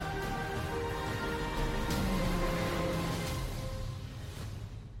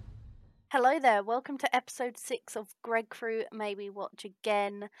Hello there, welcome to episode 6 of Greg Crew Maybe Watch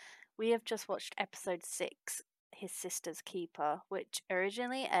Again. We have just watched episode 6, His Sister's Keeper, which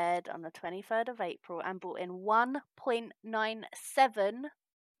originally aired on the 23rd of April and brought in 1.97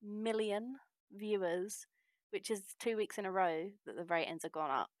 million viewers, which is 2 weeks in a row that the ratings have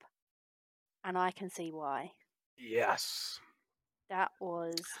gone up. And I can see why. Yes. That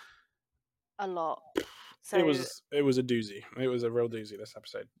was a lot. So It was a doozy. It was a real doozy, this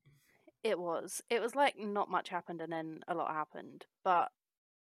episode. it was like not much happened and then a lot happened, but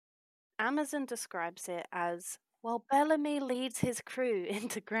Amazon describes it as, while Bellamy leads his crew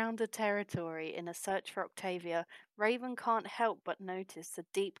into grounded territory in a search for Octavia, Raven can't help but notice the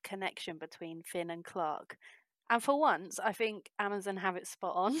deep connection between Finn and Clark. And for once, I think Amazon have it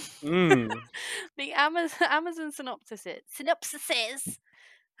spot on. The Amazon synopsises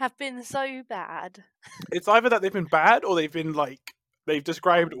have been so bad. It's either that they've been bad or they've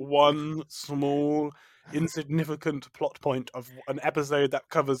described one small insignificant plot point of an episode that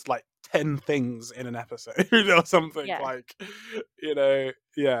covers like 10 things in an episode or something. Yeah.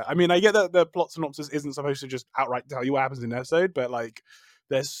 Yeah. I mean, I get that the plot synopsis isn't supposed to just outright tell you what happens in an episode, but like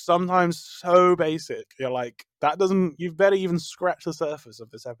they're sometimes so basic. You're like, you've barely even scratched the surface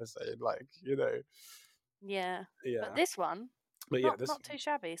of this episode. Yeah. Yeah. But this one, not too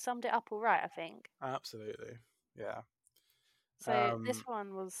shabby. Summed it up all right, I think. Absolutely. Yeah. So this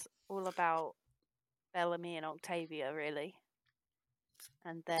one was all about Bellamy and Octavia, really,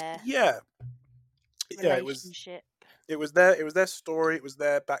 and their relationship. It was their story. It was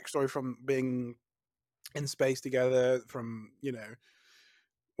their backstory from being in space together, from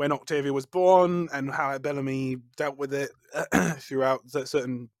when Octavia was born, and how Bellamy dealt with it throughout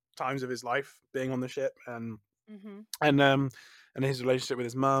certain times of his life, being on the ship, and his relationship with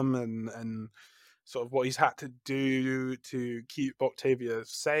his mum, and sort of what he's had to do to keep Octavia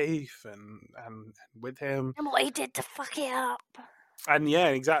safe and with him, and what he did to fuck it up. And yeah,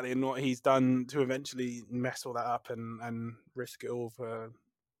 exactly, and what he's done to eventually mess all that up and risk it all for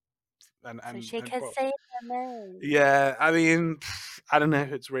so she could save the moon. Yeah, I mean, I don't know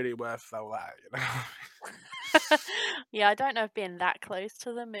if it's really worth all that, Yeah, I don't know if being that close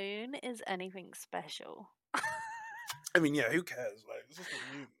to the moon is anything special. I mean, yeah, who cares? Like, it's just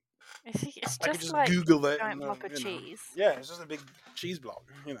a moon. It's I could just just like Google it. A giant block of cheese. Yeah, it's just a big cheese block.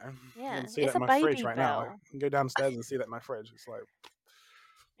 Yeah, you can see it's that in a my baby fridge right bell. now. I can go downstairs and see that in my fridge. It's like,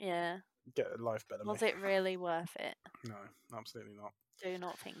 yeah, get a life better. Was it really worth it? No, absolutely not. Do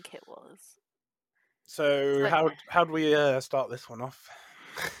not think it was. So how do we start this one off?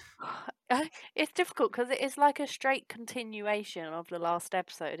 It's difficult because it is like a straight continuation of the last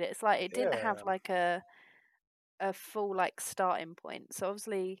episode. It's like it didn't have like a full like starting point. So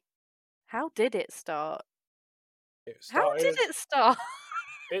obviously, how did it start? How did it start?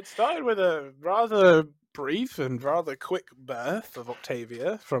 It started with a rather brief and rather quick birth of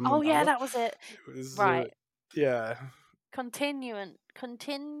Octavia from. Oh yeah, that was it. It was, right. Yeah. Continuity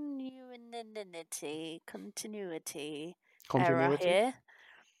error here.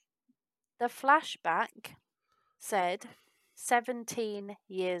 The flashback said 17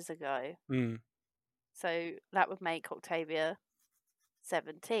 years ago. So that would make Octavia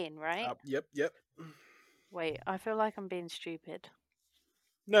 17, right? Yep. Wait, I feel like I'm being stupid.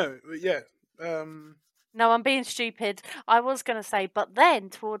 No, yeah. No, I'm being stupid. I was going to say, but then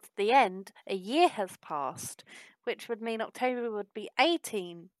towards the end, a year has passed, which would mean Octavia would be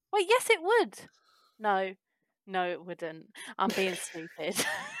 18. Wait, yes, it would. No, it wouldn't. I'm being stupid.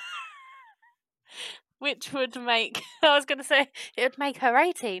 Which would make, I was going to say, it would make her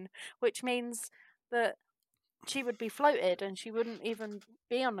 18, which means that she would be floated and she wouldn't even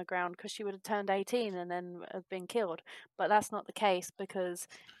be on the ground because she would have turned 18 and then have been killed. But that's not the case, because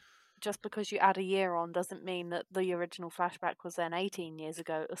just because you add a year on doesn't mean that the original flashback was then 18 years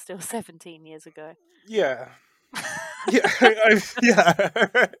ago. It was still 17 years ago. Yeah. Yeah.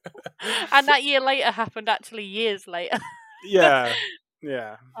 And that year later happened actually years later. Yeah.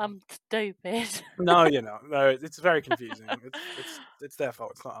 I'm stupid. No, no, it's very confusing. It's their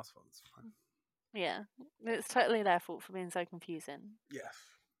fault. It's not our fault. It's fine. Yeah, it's totally their fault for being so confusing. Yes,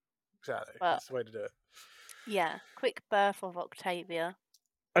 exactly. That's the way to do it. Yeah, quick birth of Octavia.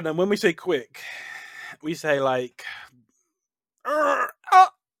 And then when we say quick, we say like, I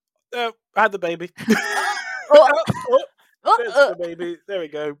had the baby. There's the baby. There we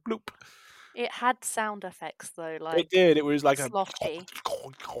go. Bloop. It had sound effects though, like it did. It was like sloshy.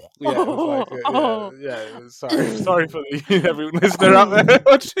 Yeah, it was like yeah. Sorry for every listener out there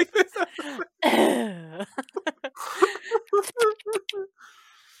watching this. It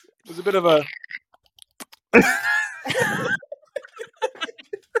was a bit of a.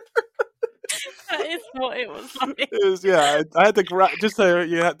 what it was like. It was, yeah, I had to grab, just so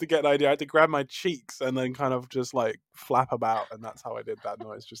you had to get an idea, I had to grab my cheeks and then kind of just like flap about, and that's how I did that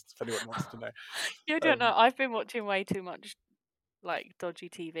noise, just if anyone wants to know. You don't know. I've been watching way too much like dodgy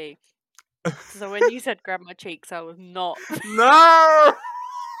TV. So when you said grab my cheeks, I was not No!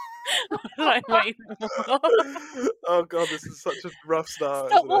 like, wait, what? Oh god, this is such a rough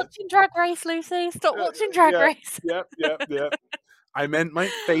start, Stop isn't it? watching Drag Race, Lucy. Stop watching Drag Yeah, Race. yep. I meant my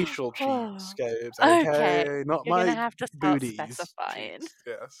facial cheeks, Oh, Scabes, okay. okay? Not You're gonna my have to start booties specifying. cheeks.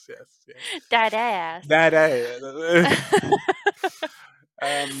 Yes. That ass. That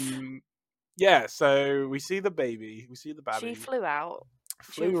yeah, so we see the baby, we see the She baby, flew out.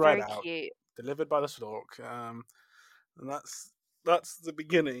 She flew was right very out, cute. delivered by the stork, and that's the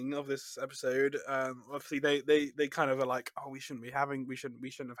beginning of this episode. Obviously, they kind of are like, oh, we shouldn't have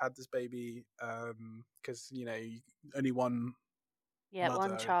had this baby, because only one Yeah,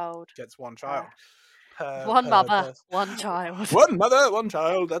 one mother child. gets one Per. child per One mother, person. one child. One mother, one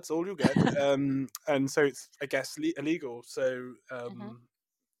child. That's all you get. And so it's, I guess, illegal. So Hmm.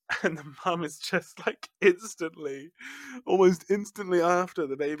 and the mum is just like almost instantly after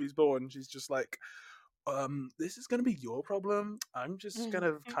the baby's born, she's just like, this is gonna be your problem. I'm just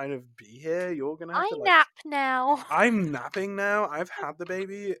gonna kind of be here. You're gonna have I to like. nap now. I'm napping now. I've had the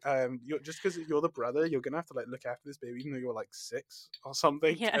baby. You're just because you're the brother, you're gonna have to like look after this baby, even though you're like 6 or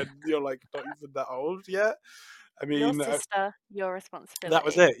something, Yeah. and you're like not even that old yet. I Your mean, sister, your that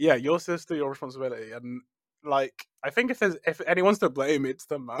was responsibility. it. Yeah, your sister, your responsibility, and like I think if anyone's to blame, it's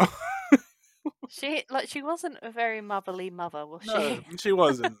the mum. She wasn't a very motherly mother, was No, she? she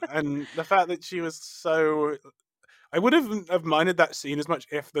wasn't, and the fact that she was so. I would have minded that scene as much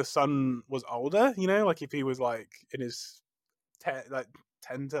if the son was older, like if he was like in his 10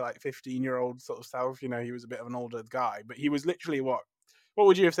 to like 15-year-old sort of self, he was a bit of an older guy, but he was literally what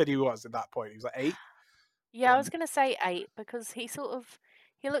would you have said he was at that point? He was like 8 Yeah, or I was gonna say 8 because he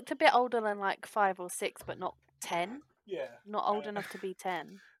looked a bit older than like 5 or 6, but not 10. yeah. Not old enough to be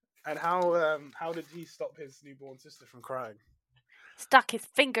 10. And how did he stop his newborn sister from crying? Stuck his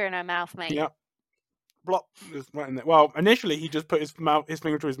finger in her mouth, mate. Yeah, blop, just right in there. Well, initially he just put his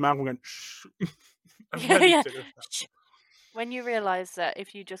finger to his mouth and went shh, and Yeah, then he yeah. did it. Shh. When you realise that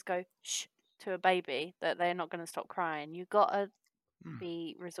if you just go shh to a baby, that they're not going to stop crying, you gotta Mm.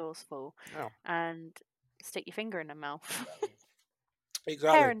 be resourceful Yeah, and stick your finger in their mouth.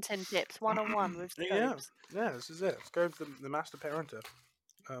 exactly. Parenting tips 101 with Yeah, Scopes. this is it. Let's go to the master parenter.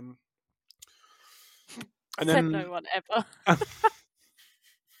 Um, and Said then no one ever.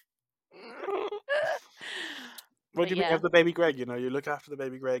 what But do you make yeah, of the baby Greg? You look after the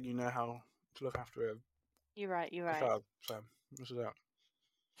baby Greg. You know how to look after you're right. You're a right. child. So this is that.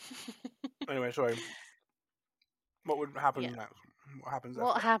 Anyway, sorry. What would Yeah. happen next? What happens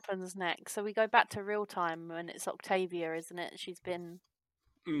after What that? happens next? So we go back to real time when it's Octavia, isn't it? She's been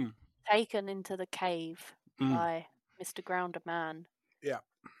Mm, taken into the cave mm, by Mr. Grounder Man. yeah,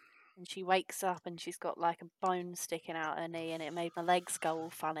 And she wakes up and she's got like a bone sticking out her knee, and it made my legs go all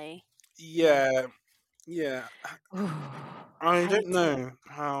funny. And yeah, yeah. I don't hate it. know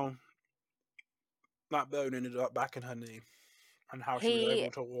how that bone ended up back in her knee and how she was He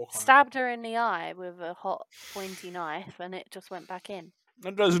able to walk on it. stabbed her in the eye with a hot, pointy knife, and it just went back in.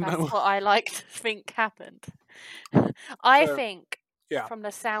 That doesn't That's know. what I like to think happened. I So think yeah, from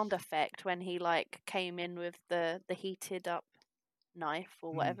the sound effect when he like came in with the heated up knife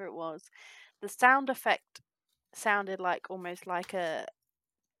or mm, whatever it was, the sound effect sounded like almost like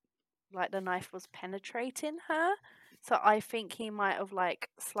the knife was penetrating her. So I think he might have like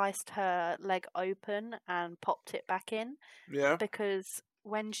sliced her leg open and popped it back in, yeah, because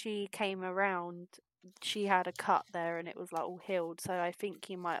when she came around, she had a cut there and it was like all healed. So I think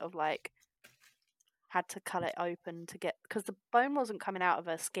he might have like had to cut it open to get, because the bone wasn't coming out of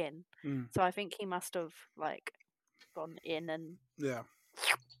her skin. mm, So I think he must have like gone in and yeah.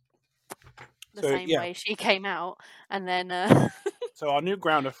 the So same yeah, way she came out, and then so our new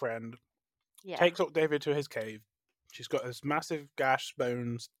grounder friend yeah, takes Octavia to his cave. She's got this massive gash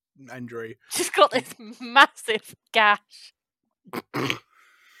bones injury. she's got this massive gash.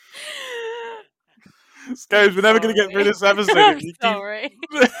 Scopes, we're never going to get through Sorry. this episode I'm if you keep sorry.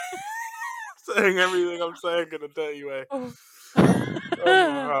 saying everything I'm saying in a dirty way. Oh.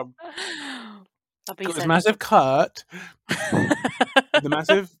 Oh, I'll be got this massive sensitive. cut with a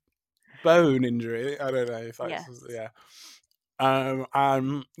massive bone injury. I don't know if that's, Yes. yeah.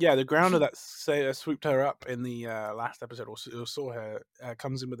 Yeah, the grounder that swooped her up in the last episode, or saw her,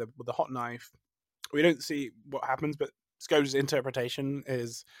 comes in with a hot knife. We don't see what happens, but Scopes' interpretation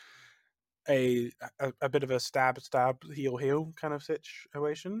is a bit of a stab heal kind of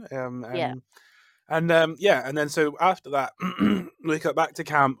situation, Yeah. And yeah, and then so after that, we cut back to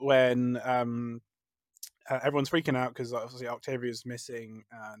camp when everyone's freaking out because obviously Octavia's missing,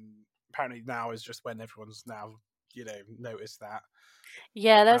 and apparently now is just when everyone's now noticed that.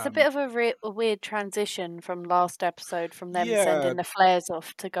 Yeah, there's a bit Um, of a weird transition from last episode from them yeah, sending the flares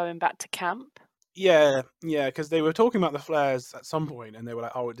off to going back to camp. yeah, because they were talking about the flares at some point, and they were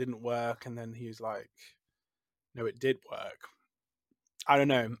like, "Oh, it didn't work," and then he was like, "No, it did work." I don't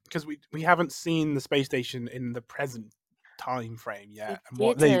know because we haven't seen the space station in the present time frame We yet, and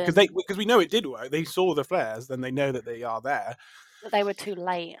what didn't. because we know it did work. They saw the flares, then they know that they are there, But they were too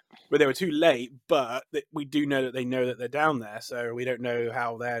late. but they were too late. But we do know that they're down there, so we don't know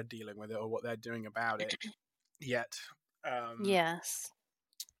how they're dealing with it or what they're doing about it yet. Um, Yes.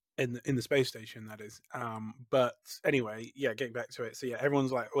 in the space station, that is. But anyway, yeah, getting back to it. So yeah,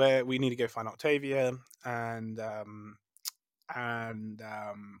 everyone's like, "Where we need to go find Octavia," and and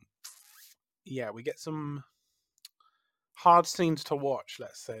yeah, we get some hard scenes to watch.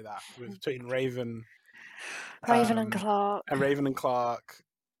 Let's say that with between Raven and um, Clark. Raven and Clark.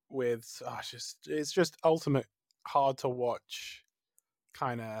 With it's just ultimate hard to watch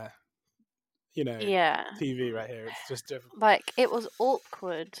kind of you know Yeah. TV right here. It's just difficult. Like, it was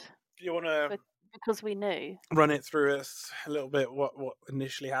awkward Do you want to be- because we knew. run it through us a little bit? What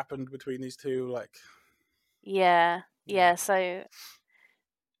initially happened between these two? Like, Yeah. yeah, Yeah, so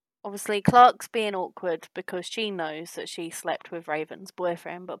obviously Clark's being awkward because she knows that she slept with Raven's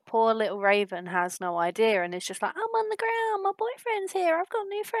boyfriend, but poor little Raven has no idea and is just like, I'm on the ground, my boyfriend's here, I've got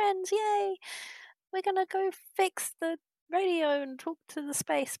new friends, yay! We're gonna go fix the radio and talk to the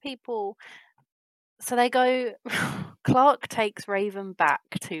space people. So they go. Clark takes Raven back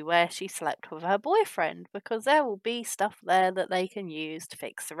to where she slept with her boyfriend because there will be stuff there that they can use to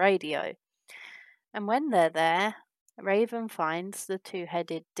fix the radio. And when they're there, Raven finds the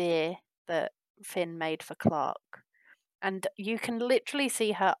two-headed deer that Finn made for Clark. And you can literally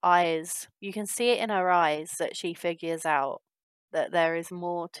see her eyes. You can see it in her eyes that she figures out that there is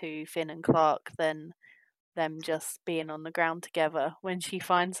more to Finn and Clark than them just being on the ground together when she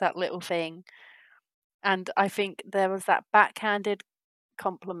finds that little thing. And I think there was that backhanded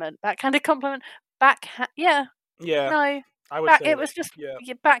compliment. Backhanded compliment? Yeah, yeah, no. I would say It that. was just Yeah,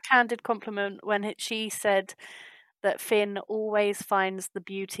 a backhanded compliment when she said that Finn always finds the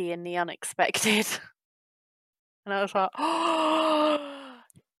beauty in the unexpected. And I was like, oh,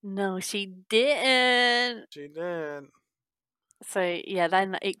 no, she didn't. she did. So yeah,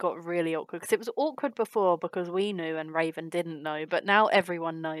 then it got really awkward because it was awkward before because we knew and Raven didn't know, but now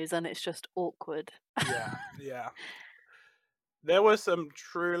everyone knows and it's just awkward. Yeah, yeah. There were some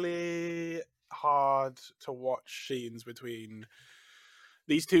truly hard to watch scenes between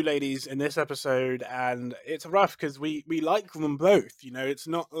these two ladies in this episode, and it's rough because we like them both. It's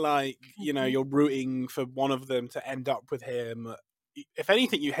not like Mhm. you're rooting for one of them to end up with him. If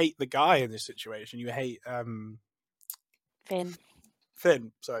anything, you hate the guy in this situation. You hate Finn.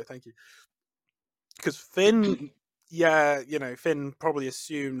 Finn. Sorry, thank you. Because Finn, yeah, Finn probably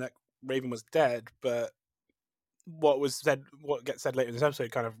assumed that Raven was dead, but what gets said later in this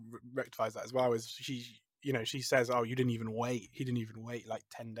episode kind of rectifies that as well. Is she says, "Oh, you didn't even wait. He didn't even wait like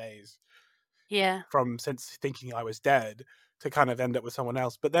 10 days Yeah. from since thinking I was dead to kind of end up with someone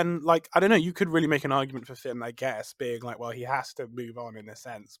else." But then, like, I don't know. You could really make an argument for Finn, I guess, being like, well, he has to move on in a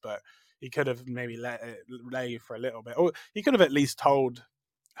sense, but he could have maybe let it lay for a little bit, or he could have at least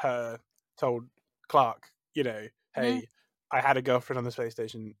her, told Clark, Mm, hey, I had a girlfriend on the space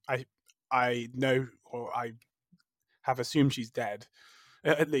station. I know, or I have assumed she's dead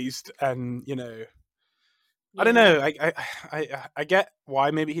at least, and I don't yeah. know. I get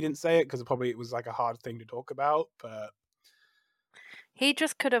why maybe he didn't say it because probably it was like a hard thing to talk about, but He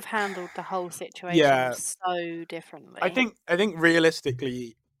just could have handled the whole situation yeah, so I differently. think I think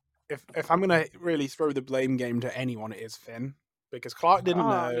realistically, if I'm gonna really throw the blame game to anyone, it is Finn because Clark didn't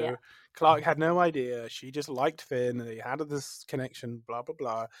Oh, yeah. know. Clark had no idea. She just liked Finn, and they had this connection. Blah blah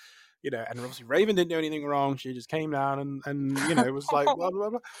blah. And obviously Raven didn't do anything wrong. She just came down and it was like blah blah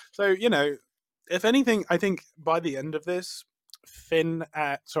blah. So if anything, I think by the end of this,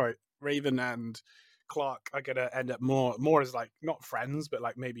 Raven and Clark are gonna end up more as like not friends, but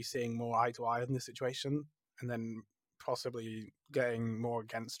like maybe seeing more eye to eye in this situation, and then possibly getting more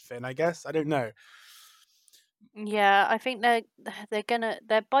against Finn. I guess I don't know. Yeah, I think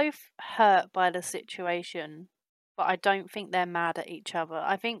they're both hurt by the situation, but I don't think they're mad at each other.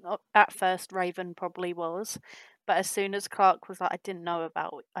 I think at first Raven probably was, but as soon as Clark was like, I didn't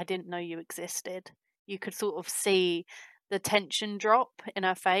know you existed, you could sort of see the tension drop in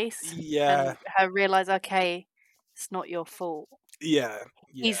her face Yeah, and her realize, okay, it's not your fault. Yeah,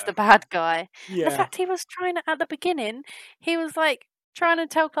 He's yeah, the bad guy. The yeah. fact he was trying to, at the beginning, he was like trying to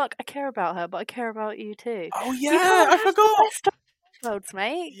tell Clark, "I care about her, but I care about you too." Oh You yeah, can't I have the forgot. best of worlds,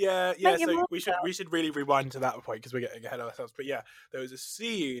 mate. Yeah, yeah. Make your So mind we up. should really rewind to that point because we're getting ahead of ourselves. But yeah, there was a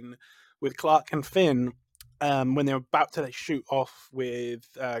scene with Clark and Finn when they're about to shoot off with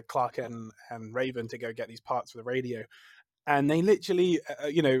Clark and Raven to go get these parts for the radio, and they literally,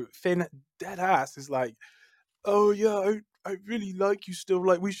 Finn dead ass is like, "Oh yeah, I really like you still.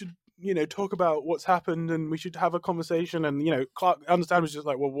 Like we should." Talk about what's happened, and we should have a conversation. And Clark understand was just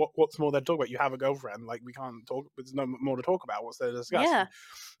like, well, what's more there to talk about? You have a girlfriend. Like we can't talk. There's no more to talk about. What's there to discuss? Yeah.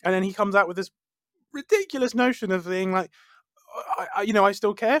 And then he comes out with this ridiculous notion of being like, I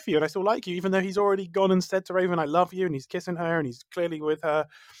still care for you and I still like you, even though he's already gone and said to Raven, I love you, and he's kissing her and he's clearly with her.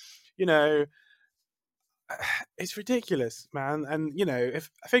 You know, it's ridiculous, man. And if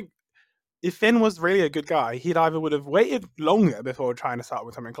I think if Finn was really a good guy, he'd either would have waited longer before trying to start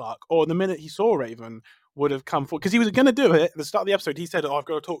with Tom and Clark, or the minute he saw Raven would have come forward because he was going to do it at the start of the episode. He said, "Oh, I've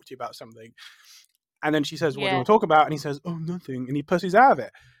got to talk to you about something," and then she says, "What do you Yeah. want to talk about?" And he says, "Oh, nothing," and he pushes out of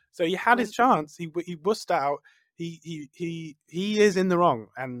it. So he had his When chance. He wussed out. He is in the wrong.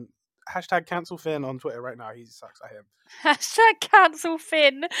 And hashtag cancel Finn on Twitter right now. He sucks. I him. hashtag cancel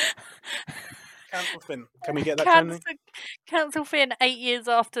Finn. Cancel Finn. Can we get that cancel trending? cancel Finn 8 years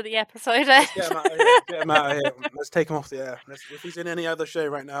after the episode Let's get aired. him out of here. Get him out of here. Let's take him off the air. If he's in any other show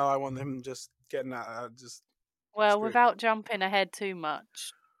right now, I want him just getting that. Just Well, screw. without jumping ahead too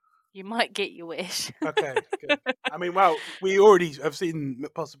much, you might get your wish. Okay, good. I mean, well, we already have seen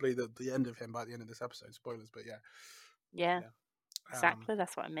possibly the end of him by the end of this episode. Spoilers, but yeah, Yeah, yeah. exactly.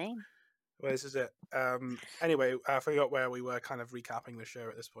 That's what I mean. Well, this is it. Anyway, I forgot where we were kind of recapping the show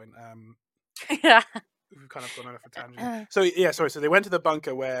at this point. Yeah. We've kind of gone on off a tangent. So yeah, sorry. So they went to the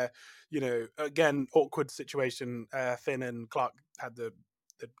bunker where, again, awkward situation. Finn and Clark had the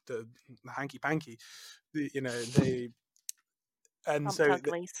hanky panky. They and Bumped so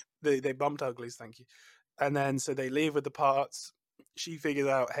uglies. they bumped uglies. Thank you. And then so they leave with the parts. She figures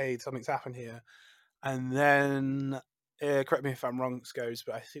out, hey, something's happened here. And then, correct me if I'm wrong, Scopes,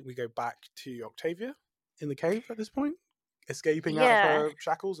 but I think we go back to Octavia in the cave at this point, escaping out of Yeah. her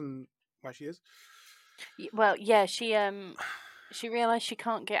shackles and where she is. Well, yeah, she realized she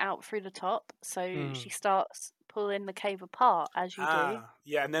can't get out through the top, so Mm. she starts pulling the cave apart as you do.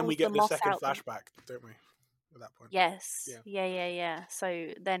 Yeah, and then we Pulls the get the moss second out the flashback, don't we? At that point, Yes. yeah, Yeah, yeah, yeah.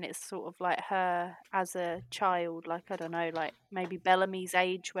 So then it's sort of like her as a child, like I don't know, like maybe Bellamy's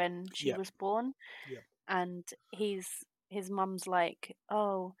age when she yeah, was born, yeah, and his mum's like,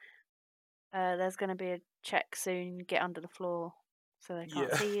 "Oh, there's going to be a check soon. Get under the floor so they can't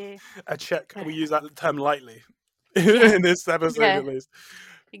yeah. see you." A check. We use that term lightly Yeah, in this episode, yeah, at least.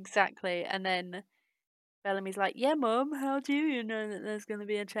 exactly. And then Bellamy's like, "Yeah, mum, how do you know that there's going to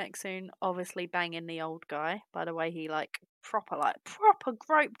be a check soon?" Obviously, banging the old guy. By the way, he proper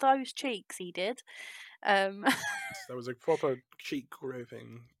groped those cheeks. He did. Um, There was a proper cheek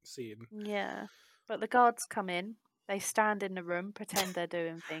groping scene. yeah. But the guards come in. They stand in the room, pretend they're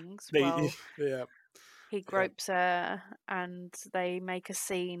doing things They, while yeah, he yeah, gropes her, and they make a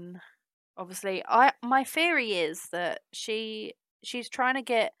scene. Obviously, I my theory is that she's trying to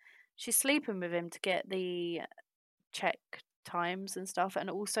get she's sleeping with him to get the check times and stuff, and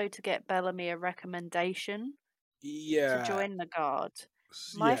also to get Bellamy a recommendation to yeah, join the guard.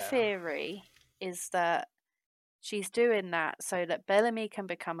 My yeah, theory is that she's doing that so that Bellamy can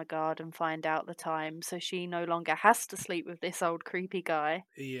become a guard and find out the time, so she no longer has to sleep with this old creepy guy.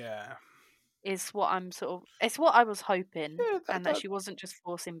 yeah. Is what I'm sort of. It's what I was hoping, Yeah, and that she wasn't just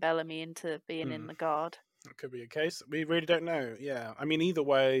forcing Bellamy into being in hmm. the guard. That could be a case. We really don't know. Yeah, I mean, either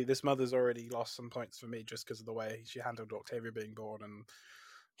way, this mother's already lost some points for me just because of the way she handled Octavia being born and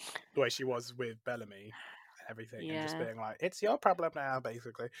the way she was with Bellamy and everything, and just Yeah. being like, "It's your problem now,"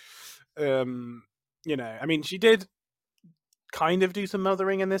 basically. I mean, she did kind of do some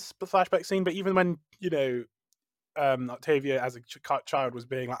mothering in this flashback scene, but even when Octavia as a child was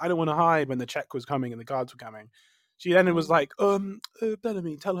being like, "I don't want to hide," when the check was coming and the guards were coming. She then was Mm. like,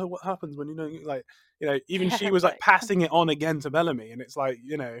 Bellamy, tell her what happens when even Yeah, she was like right. passing it on again to Bellamy, and it's like,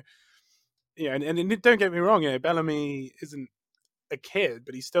 and don't get me wrong, Bellamy isn't a kid,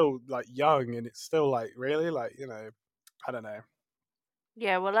 but he's still like young, and it's still like really like I don't know.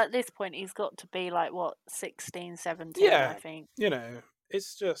 Yeah, well, at this point, he's got to be like, what, 16, 17, I Yeah, think.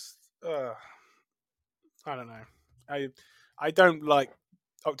 it's just I don't know. I I don't like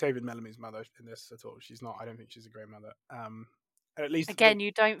Octavian Bellamy's mother in this at all. She's not. I don't think she's a great mother. And at least Again,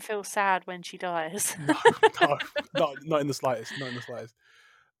 you don't feel sad when she dies. no, no, not in the slightest. Not in the slightest.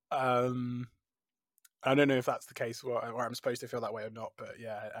 Um, I don't know if that's the case or I'm supposed to feel that way or not, but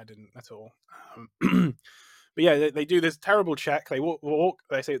yeah, I didn't at all. But yeah, they do this terrible check. They walk.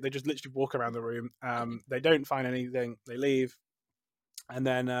 They say they just literally walk around the room. They don't find anything. They leave, and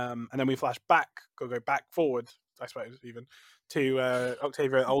then we flash back, go back forward, I suppose, even to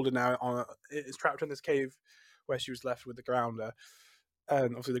Octavia, older now, is trapped in this cave where she was left with the Grounder, and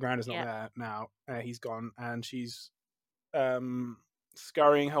obviously the Grounder's not Yeah. there now. He's gone, and she's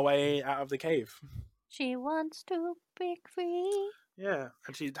scurrying her way out of the cave. She wants to break free. Yeah,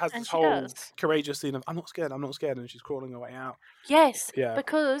 and she has And this she does. whole courageous scene of "I'm not scared, I'm not scared," and she's crawling her way out. Yes, Yeah,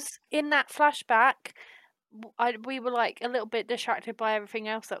 because in that flashback, we were like a little bit distracted by everything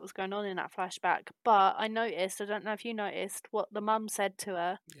else that was going on in that flashback. But I noticed, I don't know if you noticed, what the mum said to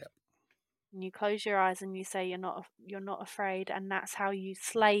her. yeah, And you close your eyes and you say you're not afraid, and that's how you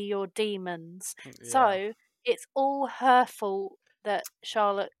slay your demons. yeah. So it's all her fault that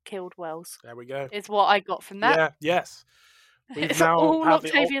Charlotte killed Wells. There we go. Is what I got from that. Yeah, yes. We've It's now all have the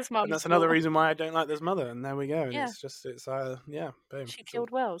Octavia's and mum's that's another fault. reason why I don't like this mother. And there we go. And Yeah, it's yeah, boom. she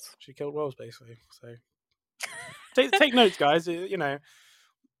killed Wells. She killed Wells basically. So take notes, guys. You know,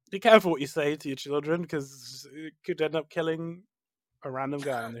 be careful what you say to your children because it could end up killing a random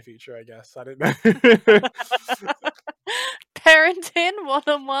guy in the future. I guess I don't know. Parenting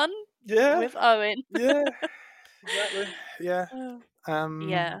 101 Yeah, with Owen. yeah, exactly. Yeah. Oh.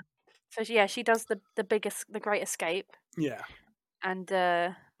 Yeah. So she does the great escape Yeah. and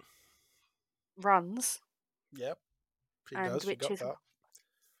runs, Yep. She and does. She got that.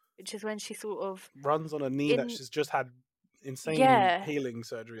 which is when she sort of Runs on a knee that in she's just had insane yeah, healing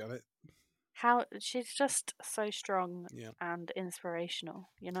surgery on it. how she's just so strong Yeah. and inspirational,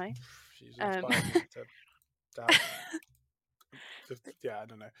 you know. She's Um, inspired me to doubt. Yeah, I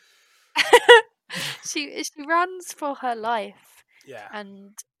don't know. she runs for her life, Yeah.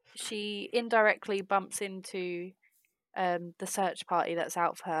 and she indirectly bumps into the search party that's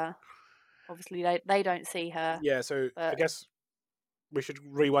out for her. Obviously, they don't see her, Yeah, so I but guess we should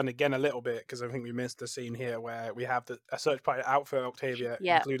rewind again a little bit because I think we missed the scene here where we have a search party out for Octavia,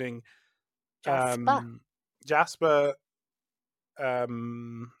 yeah, including Jasper, Jasper,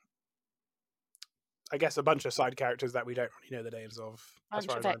 um, I guess a bunch of side characters that we don't really know the names of, as bunch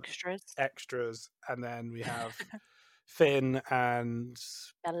far of as I'm extras, extras, and then we have Finn and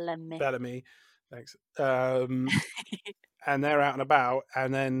Bellamy. Bellamy. Thanks. And they're out and about,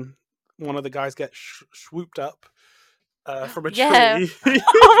 and then one of the guys gets swooped up from a Yeah. tree.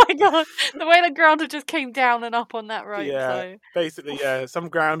 Oh my god, the way the grounder just came down and up on that rope. Yeah, So, basically, oof. yeah. Some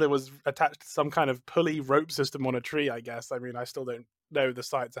grounder was attached to some kind of pulley rope system on a tree, I guess. I mean, I still don't know the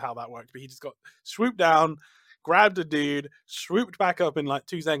science of how that worked, but he just got swooped down, grabbed a dude, swooped back up in like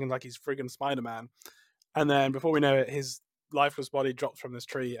 2 seconds, like he's friggin' Spider-Man. And then before we know it, his lifeless body drops from this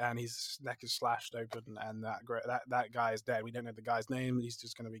tree, and his neck is slashed open, and that guy is dead. We don't know the guy's name. He's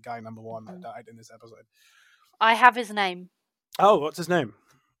just going to be guy number one that died in this episode. I have his name, Oh, what's his name?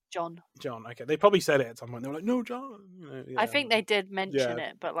 John. John. Okay, they probably said it at some point. They were like, "No, John." You know, I yeah, think they did mention yeah,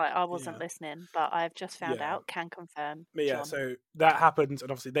 it, but like I wasn't yeah, listening. But I've just found yeah. out, can confirm, But yeah, John. so that happens,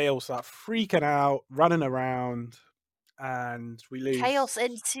 and obviously they all start freaking out, running around, and we Chaos lose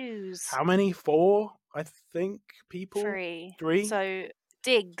ensues. how many? 4, I think, people. 3. 3. So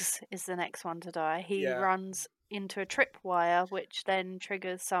Diggs is the next one to die. He Yeah. runs into a tripwire, which then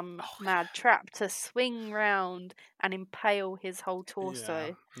triggers some Oh, mad trap to swing round and impale his whole yeah.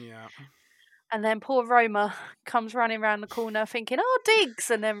 torso. Yeah. And then poor Roma comes running around the corner thinking, "Oh, Diggs,"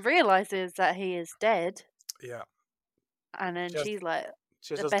 and then realizes that he is dead. Yeah. And then Just she's like,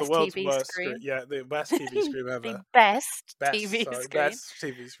 just the as the best world's TV worst scream. scream. Yeah, the best TV scream The ever. best Best, TV sorry, scream. best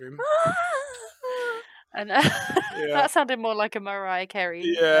TV scream. And Yeah. that sounded more like a Mariah Carey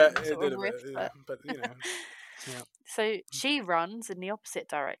Yeah, it sort did of a riff. bit, yeah, but you know, yeah. So she runs in the opposite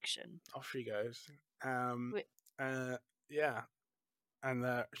direction. Off she goes. Wh- Yeah,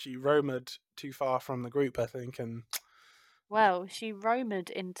 and she roamed too far from the group, I think, and Well, she roamed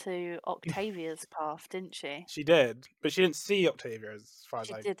into Octavia's path, didn't she? she did, but she didn't see Octavia, as far as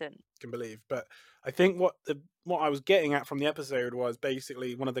She I didn't. can believe. But I think what I was getting at from the episode was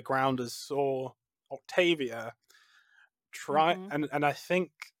basically one of the grounders saw Octavia try, Hmm. and I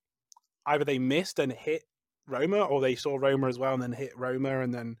think either they missed and hit Roma, or they saw Roma as well and then hit Roma,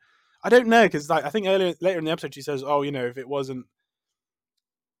 and then I don't know because like I think later in the episode she says, "Oh, you know, if it wasn't,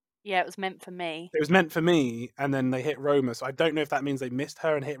 Yeah, it was meant for me. it was meant for me," and then they hit Roma. So I don't know if that means they missed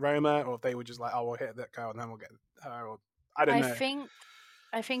her and hit Roma, or if they were just like, "Oh, we'll hit that girl and then we'll get her," or I don't I know. think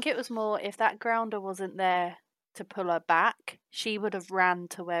I think it was more if that grounder wasn't there to pull her back, she would have ran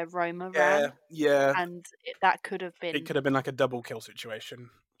to where Roma Yeah, ran, yeah. and that could have It been could have been like a double kill situation.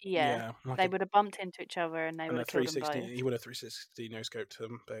 Yeah, Yeah, like they would have bumped into each other and they and would a have killed them 360. both. He would have 360 no scoped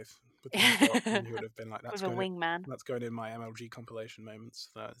them both with one shot, and he would have been like, With a wingman. That's going in my MLG compilation moments."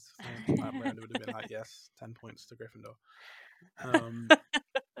 That round would have been like, "Yes, 10 points to Gryffindor." Um,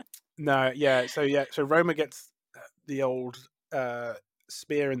 no, so Roma gets the old uh,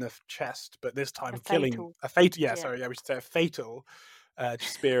 spear in the chest, but this A time killing fatal. a fatal. Yeah, Yeah. sorry, we should say a fatal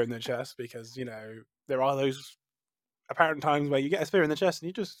spear in the chest, because there are those apparent times where you get a spear in the chest and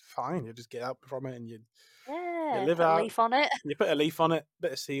you just fine, you just get up from it and you Yeah, live put a out. leaf on it. You put a leaf on it,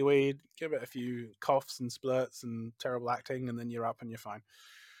 bit of seaweed, give it a few coughs and splurts and terrible acting, and then you're up and you're fine.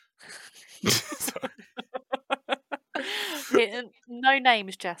 Sorry. Yeah, no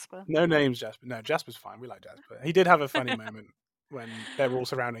names, Jasper. No names, Jasper. No, Jasper's fine. We like Jasper. He did have a funny moment when they're all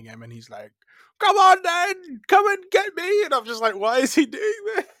surrounding him and he's like, "Come on, then, come and get me!" And I'm just like, "Why is he doing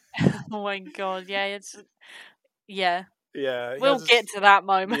this?" Oh my god, yeah, yeah. Yeah, he has We'll this. get to that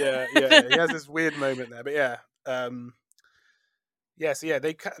moment. Yeah, he has this weird moment there. But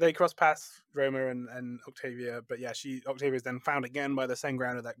they cross paths, Roma and Octavia. But yeah, Octavia's then found again by the same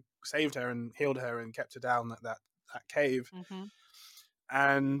grounder that saved her and healed her and kept her down at that cave, hmm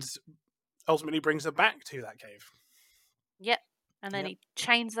and ultimately brings her back to that cave. Yep. And then Yep. he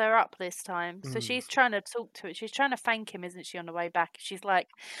chains her up this time. So Mm. she's trying to talk to it. She's trying to thank him, isn't she, on the way back? She's like,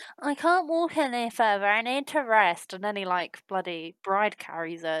 I can't walk any further. I need to rest. And then he, like, bloody bride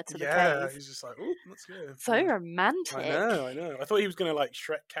carries her to the Yeah, cave. he's just like, "Oh, let's go." So Yeah. romantic. I know. I thought he was gonna like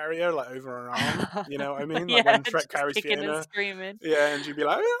Shrek carry her like over an arm. You know what I mean? Like Yeah, when Shrek just carries kicking and Fiona. screaming. Yeah, and she'd be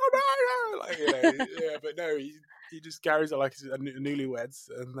like, "Oh no, no!" Like yeah. But no, he just carries her like newlyweds,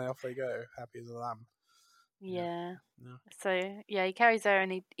 and off they go, happy as a lamb. Yeah, Yeah. yeah, So, yeah, he carries her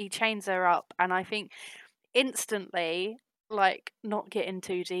and he chains her up. And I think instantly, like, not getting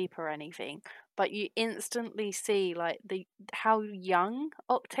too deep or anything, but you instantly see like the how young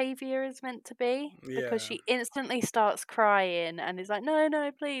Octavia is meant to be, because yeah, she instantly starts crying and is like, no,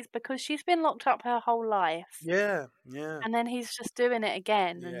 no, please, because she's been locked up her whole life, yeah, yeah, and then he's just doing it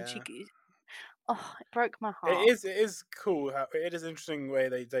again, and yeah. oh, it broke my It heart. is. It is cool. It is an interesting way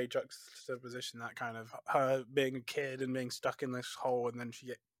they juxtaposition that kind of her being a kid and being stuck in this hole, and then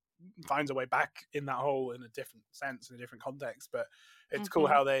finds a way back in that hole in a different sense, in a different context. But it's cool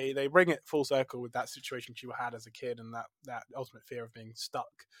Mhm. how they bring it full circle with that situation she had as a kid and that ultimate fear of being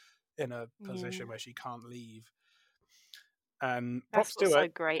stuck in a Yeah, position where she can't leave. And that's props what's to her. so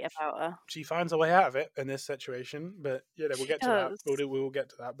great about her. She finds a way out of it in this situation. But we'll She get to that. does. We will get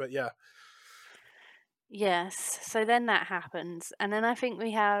to that. But yeah, Yes. So then that happens, and then I think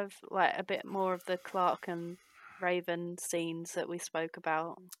we have like a bit more of the Clark and Raven scenes that we spoke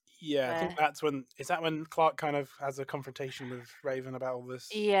about. yeah. I think Where that's when is that when Clark kind of has a confrontation with Raven about all this.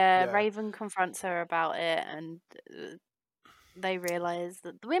 yeah, Yeah. Raven confronts her about it, and they realize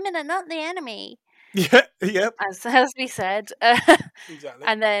that the women are not the enemy, Yeah. Yep. as we said. Exactly.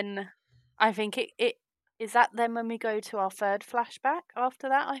 And then I think it is that then when we go to our third flashback after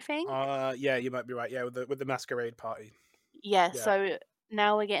that. I think. Yeah, you might be right. Yeah, with the masquerade party. Yeah. Yeah. So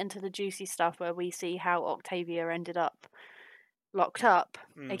now we get into the juicy stuff where we see how Octavia ended up locked up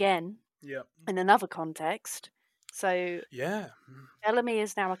Mm. again Yep. in another context. So Yeah. Bellamy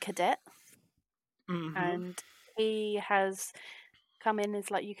is now a cadet, Mm-hmm. and he has come in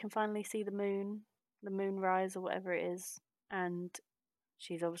as like, you can finally see the moon rise or whatever it is, and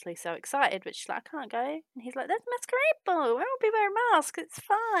she's obviously so excited, but she's like, I can't go. And he's like, there's masquerade ball. I won't be wearing a mask. It's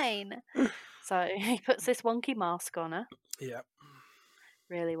fine. So he puts this wonky mask on her, Yep.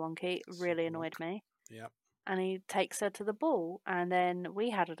 really wonky, really Super annoyed wonk. me. Yep. And he takes her to the ball, and then we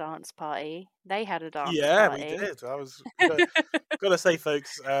had a dance party. They had a dance Yeah, we party. did. Gotta say,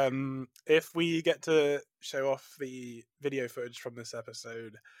 folks, if we get to show off the video footage from this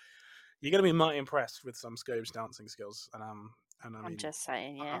episode, you're gonna be mighty impressed with some Scobe's dancing skills, and I I'm mean, just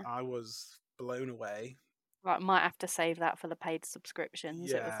saying, yeah. I was blown away. Like, might have to save that for the paid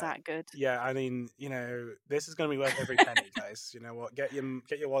subscriptions. It was Yeah, that good. yeah. I mean, this is gonna be worth every penny, guys. You know what? Get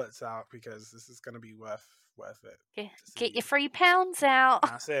your wallets out, because this is gonna be worth it to Get your see. £3 out.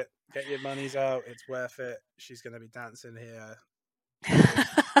 That's it. Get your monies out. It's worth it. She's gonna be dancing here. Focus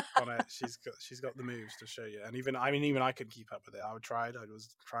on it. She's got the moves to show you. And even I couldn't keep up with it. I was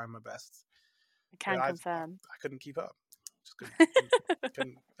trying my best, I but can confirm. I couldn't keep up. Just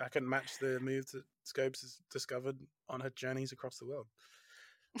I couldn't match the moves that Scopes has discovered on her journeys across the world.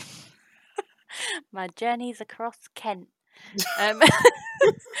 My journeys across Kent. Um,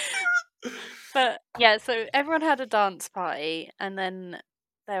 but yeah, so everyone had a dance party, and then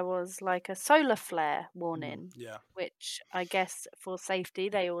there was like a solar flare warning, Yeah, which I guess for safety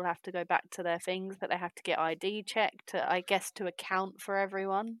they all have to go back to their things, but they have to get ID checked to, I guess, to account for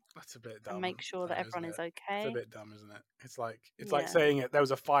everyone that's a bit and dumb, make sure that though, isn't everyone is it? It's a okay. bit dumb, isn't it? It's like Yeah. saying it. There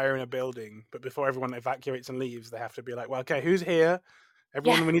was a fire in a building, but before everyone evacuates and leaves, they have to be like, "Well, okay, who's here? Yeah.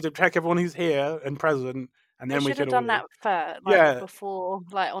 Everyone, we need to check everyone who's here and present, and They then we should have can all done leave." that first, like Yeah, before,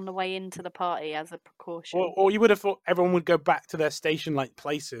 like on the way into the party as a precaution. or you would have thought everyone would go back to their station like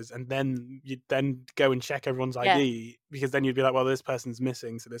places, and then you'd then go and check everyone's Yeah. ID, because then you'd be like, well, this person's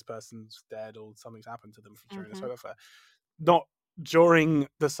missing, so this person's dead, or something's happened to them during the Mhm. solar flare. Not during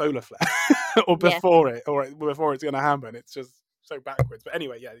the solar flare, or Yeah. before it, or before it's going to happen. It's just so backwards. But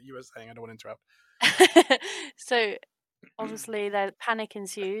anyway, yeah, you were saying, I don't want to interrupt. So obviously, the panic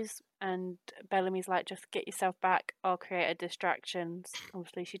ensues, and Bellamy's like, "Just get yourself back. I'll create a distraction."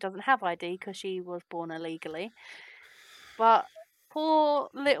 Obviously, she doesn't have ID because she was born illegally. But poor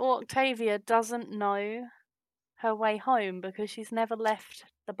little Octavia doesn't know her way home because she's never left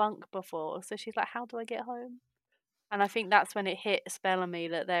the bunk before. So she's like, "How do I get home?" And I think that's when it hits Bellamy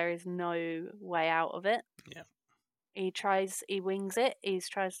that there is no way out of it. Yeah, He wings it. He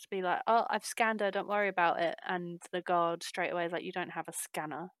tries to be like, "Oh, I've scanned her. Don't worry about it." And the guard straight away is like, "You don't have a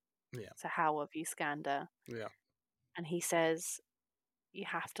scanner. yeah, So how have you scanned her?" yeah, And he says, "You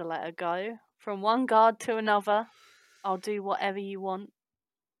have to let her go. From one guard to another, I'll do whatever you want."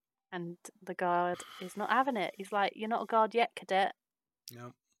 And the guard is not having it. He's like, "You're not a guard yet, cadet."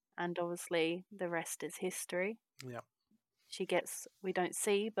 yeah, And obviously, the rest is history. yeah, We don't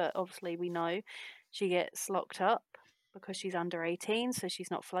see, but obviously we know, she gets locked up because she's under 18, so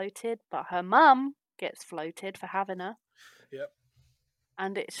she's not floated. But her mum gets floated for having her. yeah,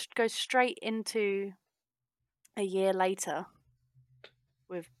 And it goes straight into a year later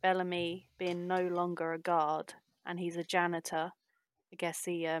with Bellamy being no longer a guard and he's a janitor. I guess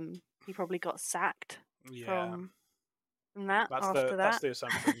he probably got sacked yeah. from that after That's that. the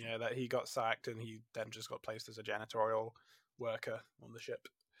assumption. Yeah, that he got sacked and he then just got placed as a janitorial worker on the ship.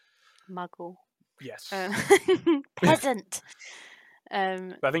 Muggle. Yes. Peasant.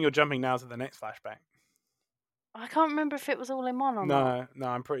 Um, But I think you're jumping now to the next flashback. I can't remember if it was all in one or not. No,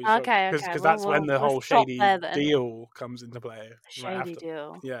 I'm pretty sure, Okay, okay. because Well, that's when the we'll whole stop shady there then. deal comes into play The right shady after.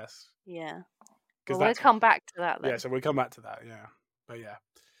 deal. Yes, Yeah. because Well, we'll that's come back to that yeah. then. So we'll come back to that. Yeah, but yeah.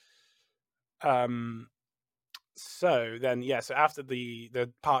 Um. So then, yeah. So after the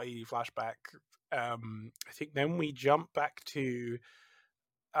party flashback, I think then we jump back to.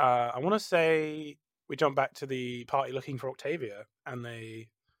 I want to say we jump back to the party looking for Octavia, and they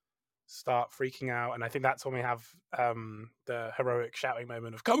start freaking out, and I think that's when we have the heroic shouting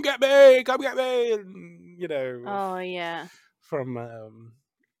moment of come get me," and, Oh, yeah. from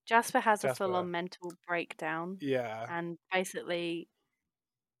Jasper has a Jasper. full-on mental breakdown Yeah, and basically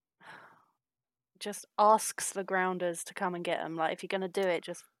just asks the grounders to come and get him. Like, if you're gonna do it,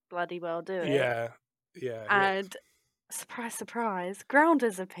 just bloody well do it. yeah, yeah, And surprise, surprise,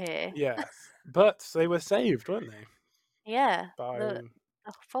 grounders appear. yes. But they were saved, weren't they? Yeah, By the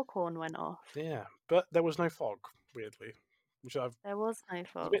foghorn went off. yeah, but there was no fog, weirdly, which was There was no a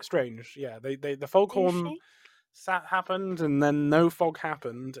fog. bit strange. Yeah, they the Do you foghorn think? happened, and then no fog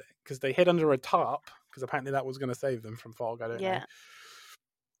happened because they hid under a tarp, because apparently that was going to save them from fog. I don't know. Yeah.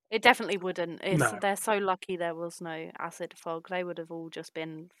 It definitely wouldn't. No. They're so lucky there was no acid fog. They would have all just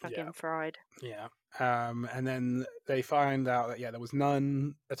been Yeah. fucking fried. Yeah. And then they find out that there was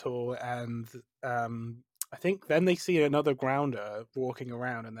none at all, and I think then they see another grounder walking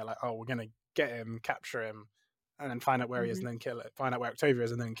around, and they're like, "Oh, we're gonna get him, capture him, and then find out where he is, Hmm. and then kill it. Find out where Octavia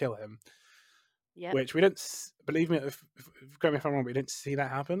is, and then kill him." Yep. Which we don't believe me. Correct me if I'm wrong, we didn't see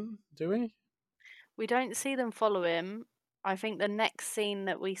that happen, do we? We don't see them follow him. I think the next scene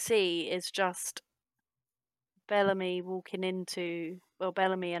that we see is just Bellamy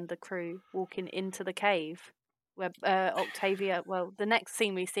Bellamy and the crew walking into the cave where Octavia, well, the next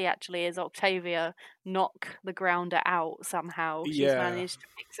scene we see actually is Octavia knock the grounder out somehow. She's Yeah. managed to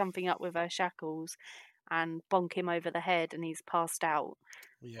pick something up with her shackles and bonk him over the head and he's passed out.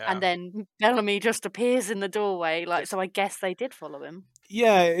 Yeah. And then Bellamy just appears in the doorway, like, Just so I guess they did follow him.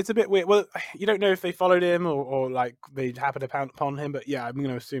 yeah, it's a bit weird. Well, you don't know if they followed him, or like they happened to pound upon him, but yeah, I'm going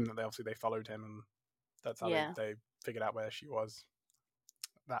to assume that they followed him, and that's how Yeah. they figured out where she was.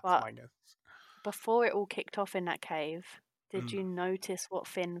 That's But my guess. before it all kicked off in that cave, did Mm. you notice what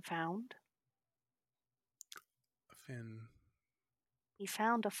Finn found? Finn, He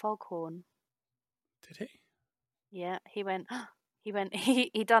found a foghorn. did he? Yeah, he went,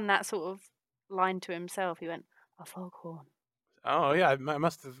 he done that sort of line to himself. He went, a foghorn. Oh yeah, I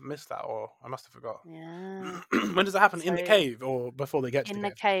must have missed that, or I must have forgot. Yeah. When does it happen? In the So cave or before they get to in the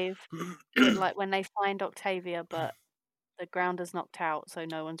the cave, cave? like when they find Octavia, but the grounder's knocked out, so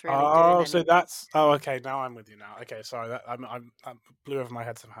no one's really doing Oh, so anything. that's okay. Now I'm with you now. Okay, sorry, that I blew over my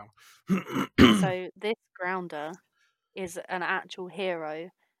head somehow. So this grounder is an actual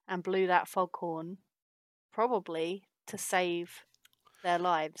hero and blew that foghorn probably to save their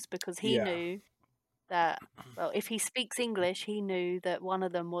lives because he Yeah, knew that, well, if he speaks English, he knew that one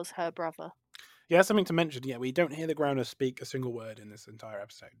of them was her brother. yeah. Something to mention. Yeah, we don't hear the Grounder speak a single word in this entire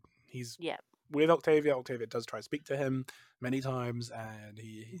episode. He's Yeah. with Octavia. Octavia does try to speak to him many times, and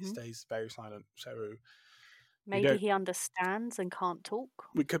he hmm stays very silent. So we Maybe don't. he understands and can't talk,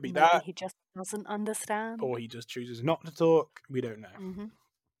 We could or be maybe that, he just doesn't understand. or he just chooses not to talk. We don't know. hmm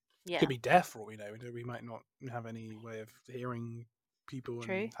He could Yeah, be deaf for all we know. We might not have any way of hearing people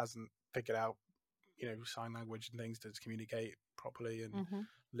true. and hasn't figured out, sign language and things to communicate properly and hmm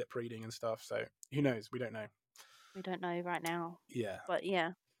lip reading and stuff. So who knows? We don't know. We don't know right now, Yeah. but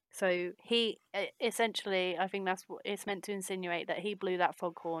yeah. So essentially, I think that's what it's meant to insinuate that he blew that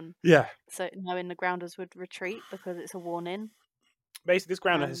foghorn, Yeah. so knowing the grounders would retreat because it's a warning. Basically, this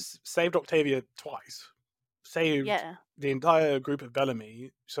grounder And has saved Octavia twice. Saved yeah, the entire group of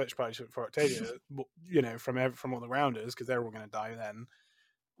Bellamy, search party for Octavia, from all the rounders because they're all going to die then.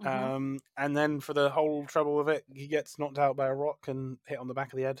 hmm And then for the whole trouble of it, he gets knocked out by a rock and hit on the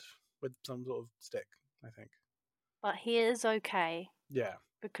back of the head with some sort of stick, I think. but he is okay Yeah.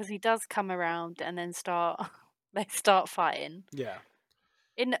 because he does come around and then start they start fighting. Yeah.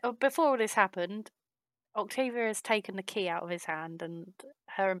 In Before all this happened, Octavia has taken the key out of his hand, and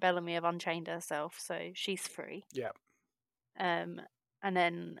her and Bellamy have unchained herself, so she's free. Yeah. Um, and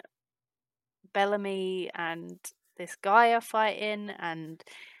then Bellamy and this guy are fighting, and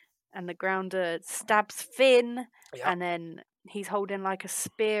the grounder stabs Finn, Yeah. and then he's holding like a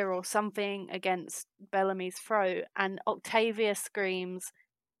spear or something against Bellamy's throat, and Octavia screams,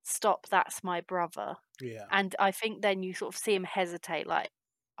 "Stop, that's my brother." Yeah. And I think then you sort of see him hesitate, like,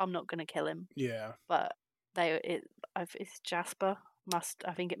 I'm not gonna kill him. Yeah. But it's Jasper.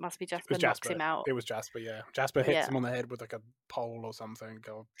 I think it must be It was Jasper knocks Jasper. him out. It was Jasper, yeah. Jasper hits Yeah, him on the head with like a pole or something,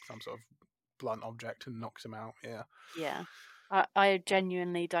 or some sort of blunt object and knocks him out. Yeah. yeah. I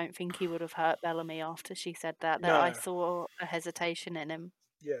genuinely don't think he would have hurt Bellamy after she said that. That I No. saw a hesitation in him.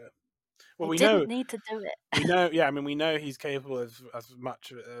 Yeah. Well, They we know didn't need to do we it. know yeah, I mean we know he's capable of as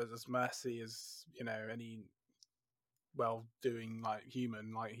much as mercy as, any well doing like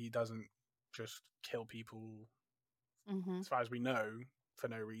human. Like he doesn't just kill people Mhm. as far as we know for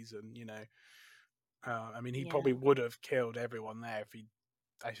no reason. I mean he Yeah. probably would have killed everyone there if he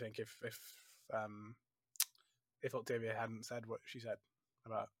I think um if Octavia hadn't said what she said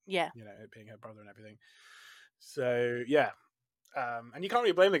about Yeah. it being her brother and everything. So yeah, and you can't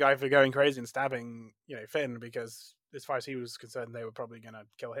really blame the guy for going crazy and stabbing Finn because as far as he was concerned, they were probably going to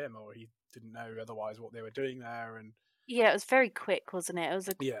kill him, or he didn't know otherwise what they were doing there. And Yeah, it was very quick, wasn't it? It was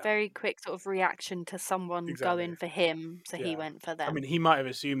a yeah, very quick sort of reaction to someone exactly. going for him, so he Yeah, went for I mean, them. he might have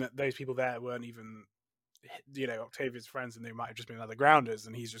assumed that those people there weren't even Octavia's friends, and they might have just been other grounders,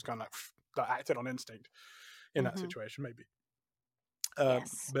 and he's just kind of like acted on instinct in that Mhm. situation, maybe.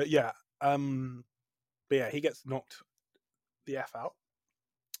 Yes. But yeah, he gets knocked the f out,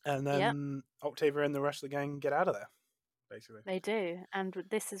 and Yep. then Octavia and the rest of the gang get out of there, basically. They do. And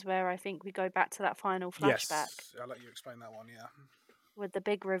this is where I think we go back to that final flashback Yes, I'll let you explain that one. Yeah. with the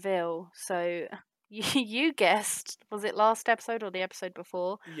big reveal. So you guessed, was it last episode or the episode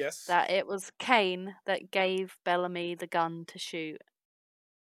before, Yes. that it was Kane that gave Bellamy the gun to shoot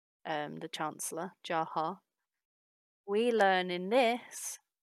the Chancellor, Jaha. We learn in this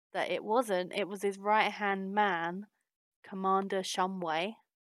that it wasn't, it was his right hand man, Commander Shumway.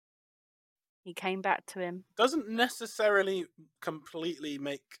 He came back to him. Doesn't necessarily completely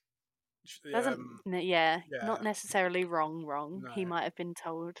make. Yeah, not Yeah. necessarily wrong. No. He might have been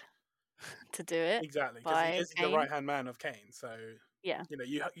told to do it Exactly, because he by is the Kane. right hand man of Cain. So Yeah.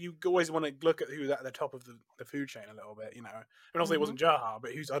 you always want to look at who's at the top of the food chain a little bit. I mean, obviously it Mhm. wasn't Jaha,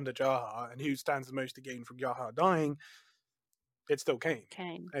 but who's under Jaha and who stands the most to gain from Jaha dying? It's still Cain.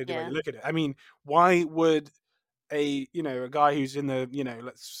 Kane. Either way you Yeah. look at it. I mean, why would a guy who's in the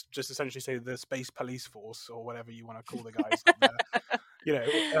let's just essentially say the space police force or whatever you want to call the guys up there.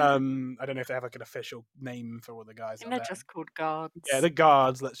 I don't know if they have like an official name for all the guys And up they're there. just called Yeah, guards. the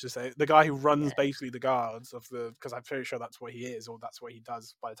guards. Let's just say the guy who runs Yeah. basically the guards of the because I'm pretty sure that's what he is or that's what he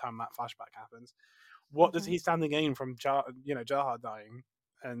does by the time that flashback happens. What does Mhm. he stand to gain from Jaha dying?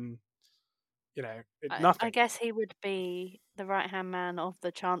 And I nothing. guess he would be the right-hand man of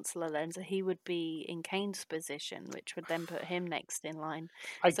the Chancellor then, so he would be in Kane's position, which would then put him next in line.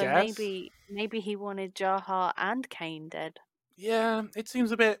 I So guess. maybe he wanted Jahar and Kane dead. Yeah, it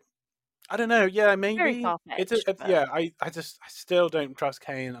seems a bit. I don't know. Yeah, Very maybe far-fetched, but yeah. I still don't trust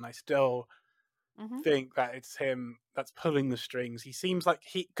Kane, and I still mhm, think that it's him that's pulling the strings. He seems like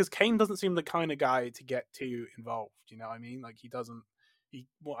because Kane doesn't seem the kind of guy to get too involved. You know what I mean? Like he doesn't.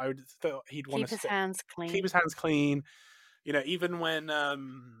 What I would thought he'd want keep to his hands keep clean. his hands clean. Even when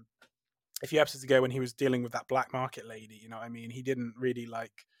a few episodes ago when he was dealing with that black market lady, you know what I mean? He didn't really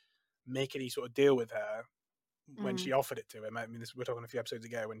like make any sort of deal with her when Mm, she offered it to him. I mean, we're talking a few episodes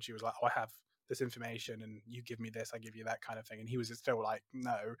ago when she was like, "Oh, I have this information, and you give me this, I give you that," kind of thing, and he was still like,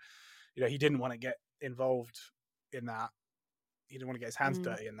 "No," he didn't want to get involved in that. He didn't want to get his hands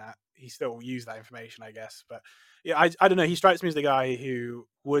mm, dirty in that. He still used that information, I guess. But yeah, I don't know. He strikes me as the guy who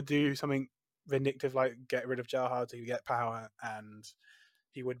would do something vindictive, like get rid of Jahar to get power, and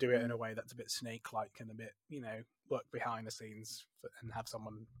he would do it in mm, a way that's a bit snake-like and a bit, work behind the scenes and have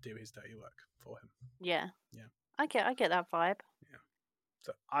someone do his dirty work for him. yeah. Yeah, I get that vibe, yeah.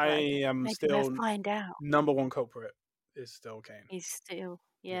 So I but am maybe let's still find out. number one culprit is still Kane. He's still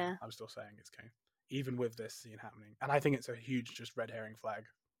Yeah, yeah. I'm still saying it's Kane, even with this scene happening. And I think it's a huge, just red herring flag.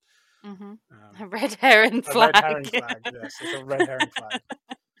 Mhm. Um, A red heron a red flag. herring flag. Yes, it's a red herring flag.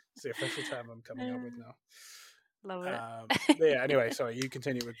 It's the official term I'm coming up with now. Love it. But yeah. Anyway, sorry. You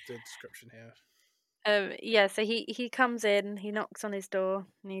continue with the description here. Yeah, so he comes in, he knocks on his door,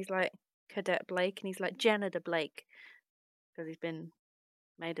 and he's like, Cadet Blake, and he's like, Janitor Blake, because he's been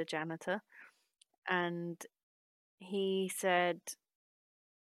made a janitor. And he said,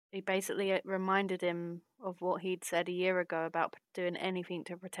 he basically reminded him of what he'd said a year ago about doing anything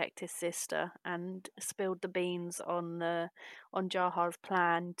to protect his sister, and spilled the beans on Jahar's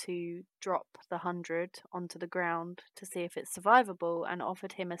plan to drop the 100 onto the ground to see if it's survivable, and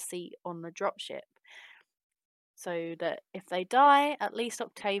offered him a seat on the dropship, so that if they die, at least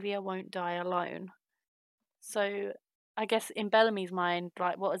Octavia won't die alone. So I guess in Bellamy's mind,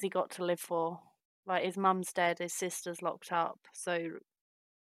 like, what has he got to live for? Like, his mum's dead, his sister's locked up, so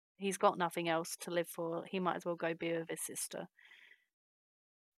he's got nothing else to live for. He might as well go be with his sister.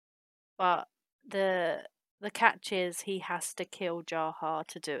 But the the catch is he has to kill Jahar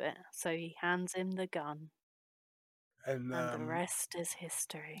to do it. So he hands him the gun, And and the rest is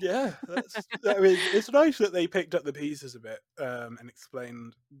history. yeah, I mean, it's nice that they picked up the pieces a bit and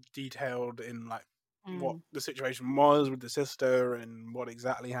explained detailed in like what Mm, the situation was with the sister and what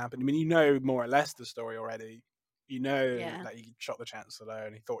exactly happened. I mean, you know more or less the story already. You know yeah. that he shot the chancellor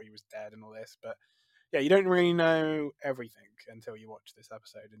and he thought he was dead and all this, but yeah, you don't really know everything until you watch this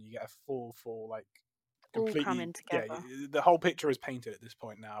episode and you get a full like All completely coming yeah. together. The whole picture is painted at this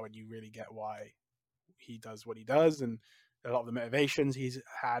point now, and you really get why he does what he does and a lot of the motivations he's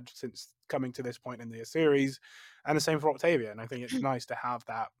had since coming to this point in the series, and the same for Octavia. And I think it's nice to have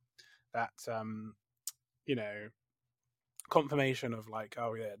that you know confirmation of like,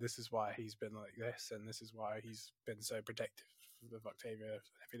 oh yeah, this is why he's been like this, and this is why he's been so protective of Octavia.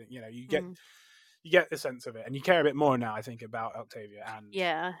 Everything Mm, you get the sense of it, and you care a bit more now. I think about Octavia, and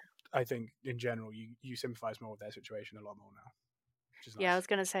yeah. I think in general you sympathise more with their situation a lot more now, which is Yeah, I nice. was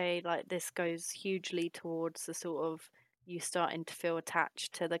going to say, like, this goes hugely towards the sort of you starting to feel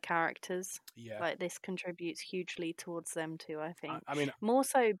attached to the characters. Yeah, Like, this contributes hugely towards them too, I think. I mean, More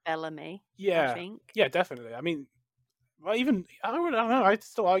so Bellamy, I yeah, think. yeah, definitely. I mean, well, even I don't know. I'd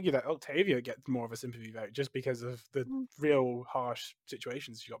still argue that Octavia gets more of a sympathy vote just because of the Mm, real harsh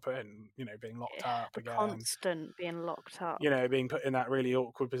situations she got put in. Being locked yeah, up the again. constant being locked up. Being put in that really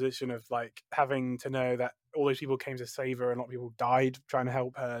awkward position of like having to know that all those people came to save her and a lot of people died trying to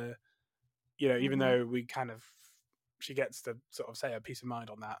help her. Even Hmm. though she gets to sort of say her peace of mind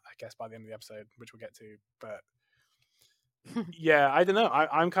on that, I guess by the end of the episode, which we'll get to. But yeah, I don't know.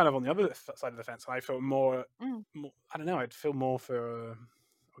 I'm kind of on the other side of the fence. I feel Mm. more. I don't know. I'd feel more for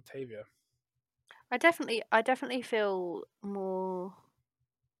Octavia. I definitely feel more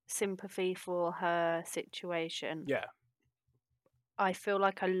sympathy for her situation. Yeah, I feel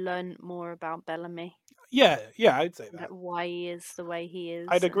like I learned more about Bellamy, yeah, yeah. I'd say like that. why he is the way he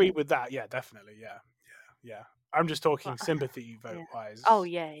I'd is, agree and with that. Yeah, definitely. Yeah, yeah, yeah. I'm just talking but sympathy vote yeah. Oh wise.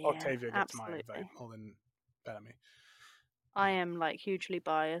 yeah, yeah, Octavia gets my vote absolutely. more than Bellamy. I am like hugely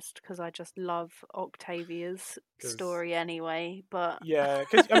biased because I just love Octavia's Because story anyway. But yeah,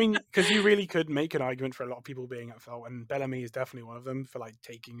 because you really could make an argument for a lot of people being at fault, and Bellamy is definitely one of them for like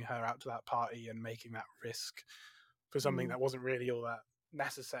taking her out to that party and making that risk for something mm, that wasn't really all that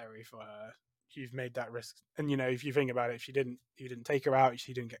necessary for her. you've made that risk. And if you think about it, if you didn't take her out,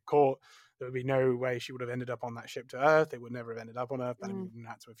 she didn't get caught, there would be no way she would have ended up on that ship to Earth. They would never have ended up on Earth. Bellamy Mm, wouldn't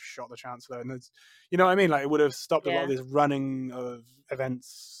have had to have shot the Chancellor, and it's, what I mean. Like, it would have stopped a lot of yeah. this running of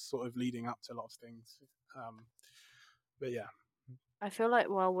events, sort of leading up to a lot of things. But yeah, I feel like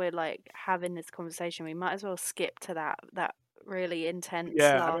while we're like having this conversation, we might as well skip to that really intense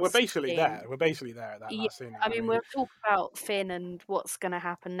yeah. I mean, we're last basically scene. there. We're basically there at that Yeah, last scene I now. I mean, mean, we'll talk about Finn and what's gonna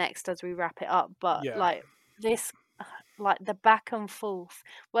happen next as we wrap it up, but, yeah, like, this like, the back and forth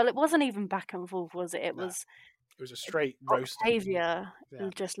well, it wasn't even back and forth, was it? It no, was it was a straight roasting. Octavia Yeah,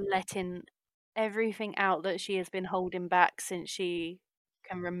 just letting everything out that she has been holding back since she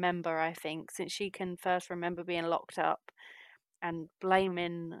can remember, I think, since she can first remember being locked up, and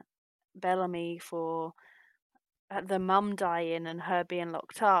blaming Bellamy for the mum dying and her being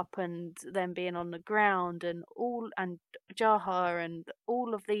locked up and then being on the ground and Jahar and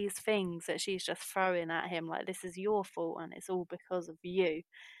all of these things that she's just throwing at him like this is your fault and it's all because of you.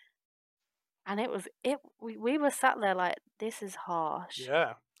 And we were sat there like this is harsh.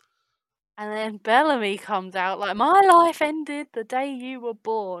 yeah. And then Bellamy comes out like my life ended the day you were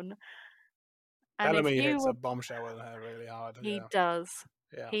born. And if Bellamy you hits were a bombshell with her really hard. he Yeah, does.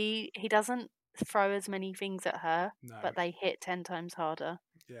 yeah. He doesn't throw as many things at her, No, but they hit 10 times harder.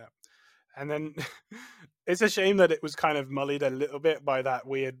 yeah. And then it's a shame that it was kind of mullied a little bit by that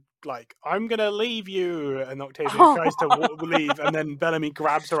weird, like, I'm going to leave you. And Octavia tries to leave. And then Bellamy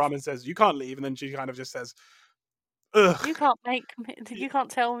grabs her arm and says, you can't leave. And then she kind of just says, ugh. You can't make me you can't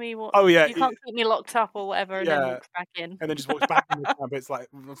tell me what Oh, yeah. you can't keep me locked up or whatever, and then Yeah. walks back in. And then just walks back in the camp. It's like,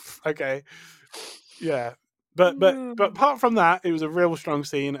 okay. Yeah. But apart from that, it was a real strong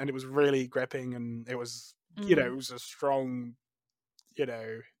scene and it was really gripping and it was, it Mm. was a strong,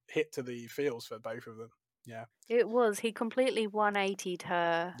 hit to the feels for both of them. Yeah. It was. He completely 180'd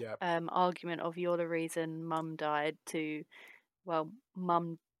her, Yeah. argument of "You're the reason mum died" to, "Well,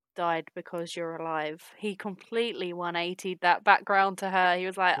 mum died because you're alive." He completely 180'd that background to her. He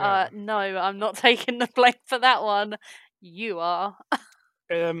was like, Yeah. no, I'm not taking the blame for that one. You are."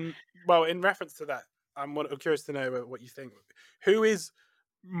 Well, in reference to that, I'm curious to know what you think. Who is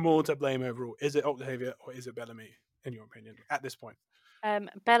more to blame overall? Is it Octavia or is it Bellamy, in your opinion, at this point?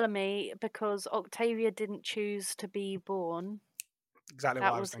 Bellamy, because Octavia didn't choose to be born. Exactly what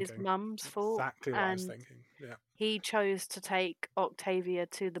That I was was his thinking. mum's fault, Exactly what I was and thinking. Yeah. he chose to take Octavia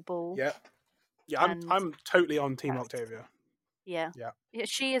to the ball, Yeah. Yeah. I'm and I'm totally on Team that's Octavia. yeah. Yeah. Yeah,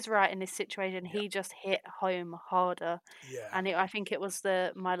 she is right in this situation. Yeah. He just hit home harder, Yeah. and I think it was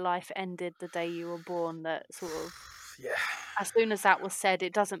the "my life ended the day you were born" that sort of Yeah. as soon as that was said,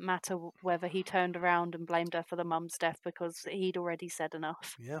 it doesn't matter whether he turned around and blamed her for the mum's death because he'd already said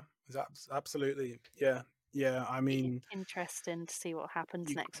enough. Yeah. Absolutely. Yeah. Yeah. I Be mean, interesting to see what happens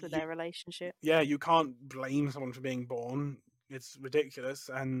you next with you their relationship. yeah, you can't blame someone for being born. It's ridiculous,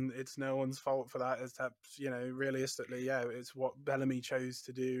 and it's no one's fault for that. It's that, realistically, yeah, it's what Bellamy chose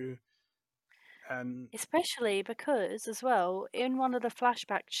to do, and Especially because, as well, in one of the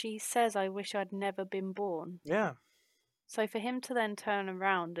flashbacks, she says, "I wish I'd never been born." yeah, So for him to then turn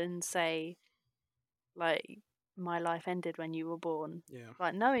around and say, like, "My life ended when you were born," yeah,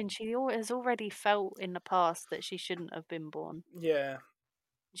 like, knowing she has already felt in the past that she shouldn't have been born. yeah,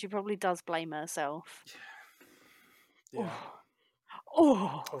 She probably does blame herself. yeah.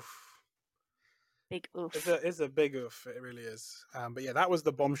 Oh, oh, Oof. big It's oof. a big oof. It really is. But yeah, that was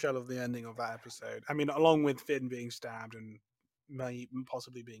the bombshell of the ending of that episode. I mean, along with Finn being stabbed and may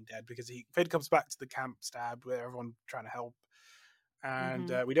possibly being dead, because Finn comes back to the camp stabbed where everyone trying to help. And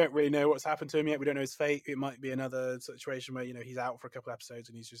Mhm. we don't really know what's happened to him yet. We don't know his fate. It might be another situation where he's out for a couple episodes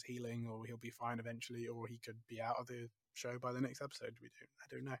and he's just healing, or he'll be fine eventually, or he could be out of the show by the next episode. I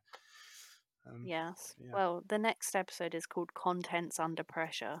don't know. Yes. Yeah. Well, the next episode is called Contents Under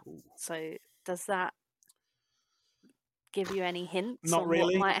Pressure. Ooh. So does that give you any hints Not on what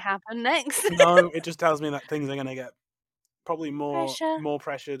really. might happen next? No, it just tells me that things are going to get probably Pressure. more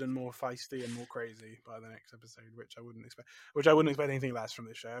pressured and more feisty and more crazy by the next episode, which I wouldn't expect. Which I wouldn't expect anything less from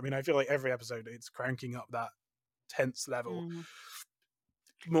this show. I mean, I feel like every episode it's cranking up that tense level Mm.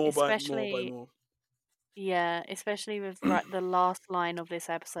 more by Especially more. Yeah, especially with right the last line of this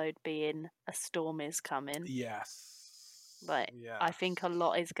episode being "a storm is coming." Yes. Like I think a Yes.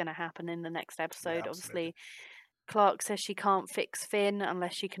 lot is going to happen in the next Yeah, episode. absolutely. Obviously, Clark says she can't fix Finn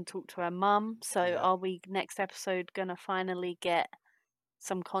unless she can talk to her mum. So Yeah, are we next episode going to finally get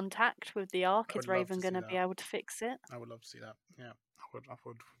some contact with the I Ark? would Is love Raven to going see to be that. able to fix it? I would love to see that. Yeah, I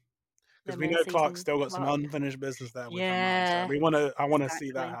would. Because Then we we'll know see Clark's some still got some Clark. unfinished business there with her mum. So Yeah, I want to see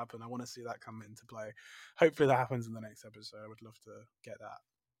that exactly. happen. I want to see that come into play. Hopefully that happens in the next episode. I would love to get that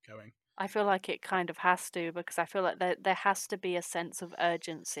going. I feel like it kind of has to, because I feel like there has to be a sense of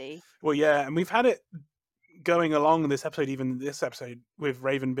urgency. Well, yeah, and we've had it going along this episode, even this episode, with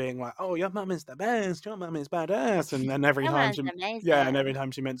Raven being like, "Oh, your mum is the best. Your mum is badass," and then every That time was she, yeah, and every amazing.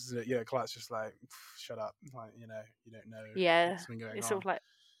 time she mentions it, yeah, Clark's just like, "Shut up!" Like, you don't know Yeah, what's been going it's sort on. of like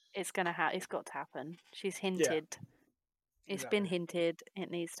it's got to happen. She's Yeah, hinted. It's been exactly, hinted. It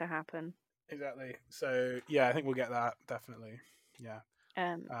needs to happen. exactly. So yeah, I think we'll get that definitely. Yeah.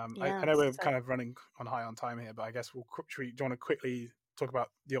 I Yeah. know we're So kind of running on high on time here, but I guess do you want to quickly talk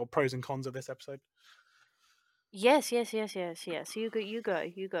about the old pros and cons of this episode? yes, yes, yes, yes, yes. You go. You go.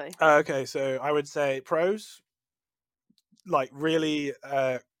 You go. Okay, so I would say pros, like really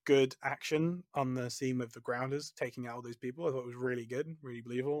good action on the scene of the grounders taking out all those people. I thought it was really good, really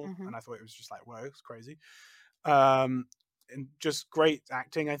believable, Mhm. and I thought it was just like, whoa, it's crazy. Um, and just great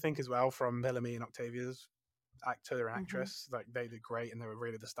acting, I think, as well from Bellamy and Octavia's actor and Mhm. actress. Like they did great, and they were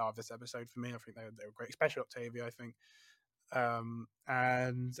really the star of this episode for me. I think they were great, especially Octavia. I think.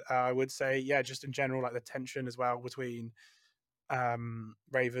 And I would say, yeah, just in general, like the tension as well between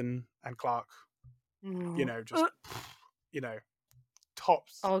Raven and Clark. Mm. Just you know,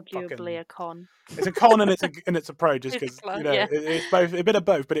 tops Arguably fucking. a con. It's a con and it's a pro, just It's a because con. Yeah. it's both a bit of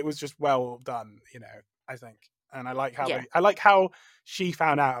both, but it was just well done. I think, and Yeah. I like how she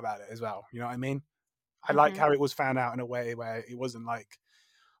found out about it as well. You know what I mean? I like Mhm. how it was found out in a way where it wasn't like,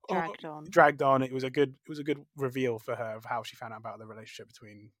 oh, Dragged on. dragged on. It was a good reveal for her of how she found out about the relationship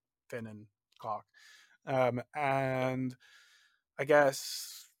between Finn and Clark. And I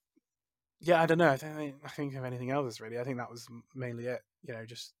guess, yeah, I don't know. I think of anything else really. I think that was mainly it.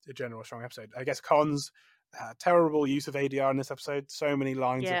 Just a general strong episode. I guess cons. Terrible use of ADR in this episode. So many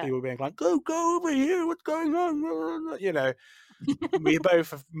lines of Yeah. people being like, go over here. What's going on?" We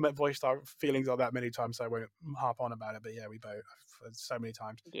both have voiced our feelings on that many times, so I won't harp on about it. But yeah, we both so many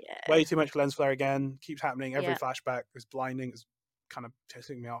times. Yeah. Way too much lens flare again. Keeps happening. Every Yeah. flashback is blinding. It's kind of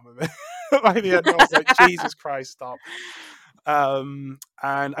pissing me off a bit. By the end, I was like, Jesus Christ, stop. And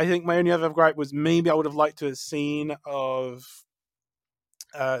I think my only other gripe was maybe I would have liked to have seen of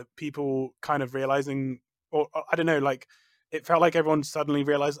people kind of realizing, or I don't know, like it felt like everyone suddenly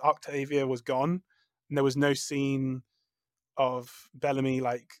realized Octavia was gone, and there was no scene of Bellamy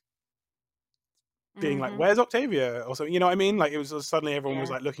like being like, Mhm. "Where's Octavia?" or something. You know what I mean? Like it was just suddenly everyone was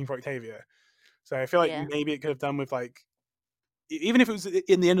Yeah. like looking for Octavia. So I feel like Yeah. maybe it could have done with like, even if it was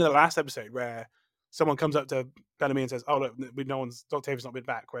in the end of the last episode where someone comes up to Bellamy and says, "Oh look, no one's Octavia's not been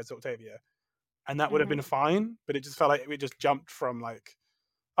back. Where's Octavia?" And that would have been Mhm. fine, but it just felt like it just jumped from like,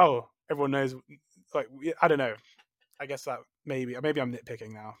 "Oh, everyone knows." Like I don't know. I guess that maybe I'm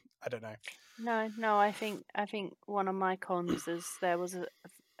nitpicking now. I don't know. No, no. I think one of my cons is there was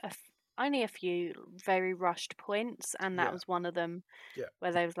only a few very rushed points, and that Yeah, was one of them yeah,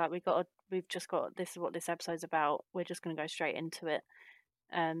 where they was like, we've just got, this is what this episode's about. We're just going to go straight into it.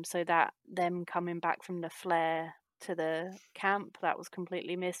 So that them coming back from the flare to the camp, that was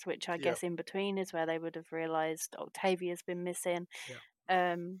completely missed, which I yeah, guess in between is where they would have realised Octavia's been missing.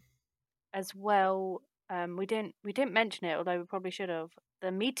 yeah. Um, as well, we didn't mention it, although we probably should have.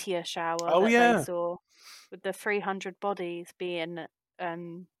 The meteor shower Oh that they yeah. saw with the 300 bodies being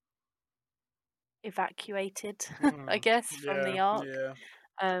um evacuated, I Mm, guess, from yeah, the ark. yeah,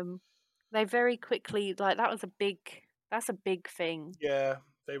 Um, they very quickly, like, that's a big thing. yeah.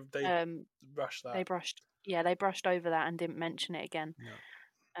 They Um, rushed they that. brushed, yeah, they brushed over that and didn't mention it again.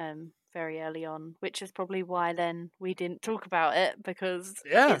 Yeah. Very early on, which is probably why then we didn't talk about it, because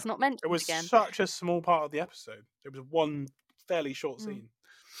Yeah. it's not It mentioned was again. such a small part of the episode. It was one fairly short Mm, scene.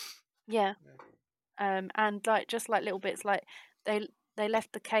 yeah. Yeah. And like just like little bits, like they they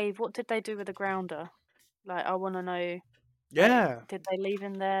left the cave. What did they do with the grounder? Like, I want to know. Like, Yeah. did they leave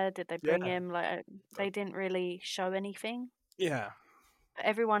him there? Did they bring Yeah. him? Like, Uh, they didn't really show anything. Yeah. But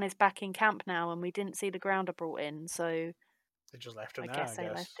everyone is back in camp now, and we didn't see the grounder brought in, so They just left him I there, I guess they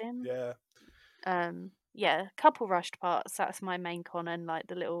guess. left him. Yeah. Yeah, couple rushed parts. That's my main con, and like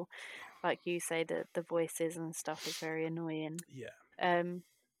the little, like you say, the voices and stuff is very annoying. Yeah. Um,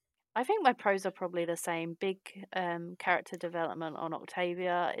 I think my pros are probably the same. Big character development on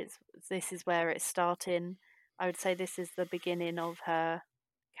Octavia. This is where it's starting. I would say this is the beginning of her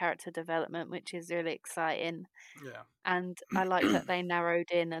character development, which is really exciting. Yeah. And I like that they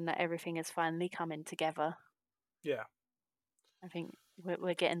narrowed in and that everything is finally coming together. Yeah. I think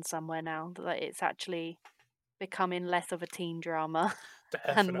we're getting somewhere now. That it's actually becoming less of a teen drama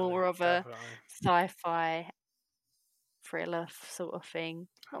and Definitely. more of a Definitely. sci-fi thriller sort of thing.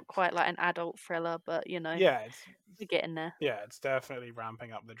 Not quite like an adult thriller, but Yeah, it's we're getting there. yeah, it's definitely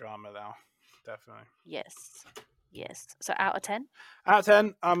ramping up the drama now. Definitely. Yes. Yes. So out of 10? Out of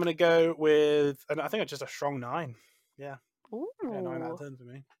 10, I'm going to go with, and I think it's just a strong 9. Yeah. Yeah, 9 out of Ooh. 10 for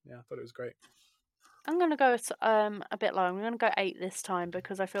me. Yeah, I thought it was great. I'm gonna go a bit low. I'm gonna go 8 this time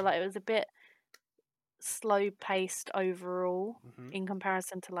because I feel like it was a bit slow paced overall Hmm. in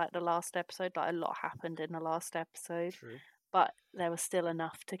comparison to like the last episode. Like a lot happened in the last episode, True. but there was still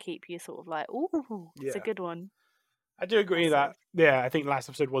enough to keep you sort of like, ooh, it's a Yeah. good one. I do agree That sort that, of. yeah, I think last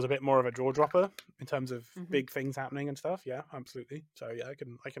episode was a bit more of a jaw dropper in terms of Hmm. big things happening and stuff. Yeah, absolutely. So yeah, I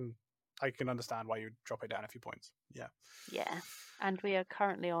can understand why you drop it down a few points. Yeah. Yeah, and we are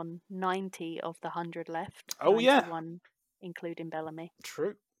currently on 90 of the 100 left. Oh yeah. 91, including Bellamy.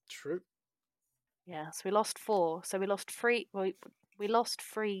 True. True. Yeah, so we lost 4. So we lost 3. We lost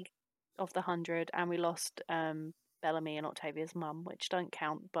 3 of the 100, and we lost Bellamy and Octavia's mum, which don't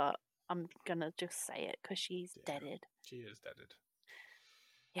count, but I'm gonna just say it because she's Yeah. deaded. She is deaded.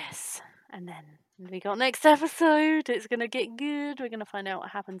 Yes, and then we got next episode. It's gonna get good. We're gonna find out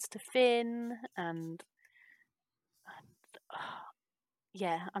what happens to Finn, and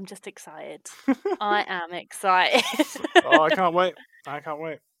yeah, I'm just excited. I am excited. Oh, I can't wait. I can't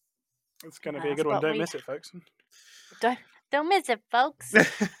wait. It's going to be a Yes, good one. but Don't we miss it, folks. don't miss it, folks.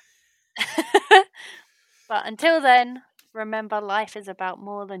 But until then, remember life is about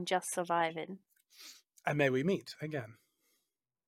more than just surviving. And may we meet again.